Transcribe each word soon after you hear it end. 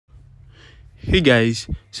Hey guys,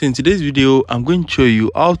 so in today's video I'm going to show you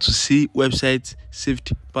how to see website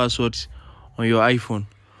saved passwords on your iPhone.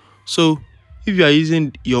 So if you are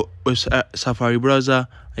using your Safari browser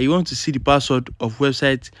and you want to see the password of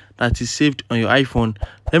website that is saved on your iPhone,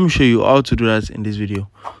 let me show you how to do that in this video.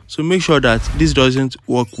 So make sure that this doesn't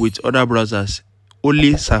work with other browsers,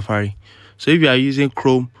 only Safari. So if you are using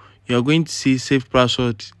Chrome, you are going to see saved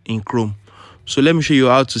passwords in Chrome. So let me show you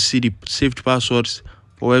how to see the saved passwords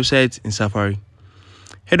for websites in Safari.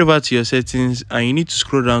 Head over to your settings and you need to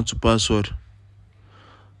scroll down to password.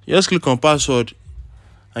 Just click on password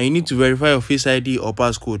and you need to verify your Face ID or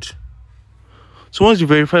passcode. So once you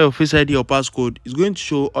verify your Face ID or passcode, it's going to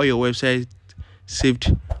show all your website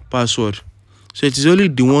saved password. So it is only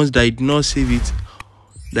the ones that did not save it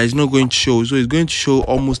that is not going to show. So it's going to show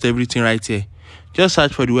almost everything right here. Just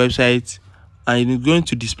search for the website and it's going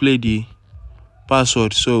to display the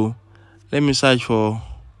password. So let me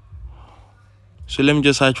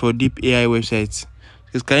just search for Deep AI websites.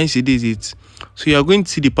 Because can you see this? So you are going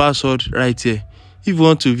to see the password right here. If you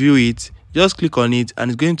want to view it, just click on it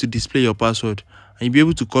and it's going to display your password and you'll be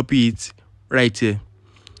able to copy it right here.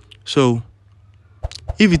 So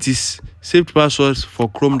if it is saved passwords for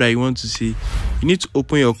Chrome that you want to see, you need to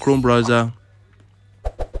open your Chrome browser.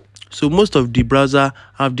 So most of the browser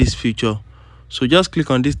have this feature. So just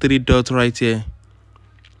click on this three dots right here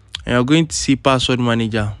and you're going to see password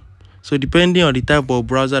manager. So depending on the type of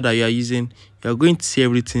browser that you are using, you are going to see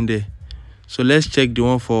everything there. So let's check the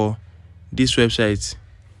one for this website.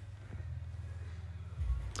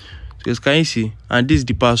 So can you see? And this is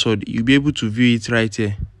the password. You'll be able to view it right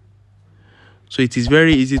here. So it is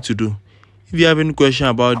very easy to do. If you have any question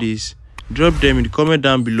about this, drop them in the comment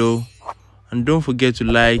down below. And don't forget to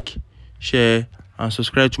like, share, and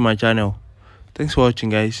subscribe to my channel. Thanks for watching,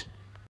 guys.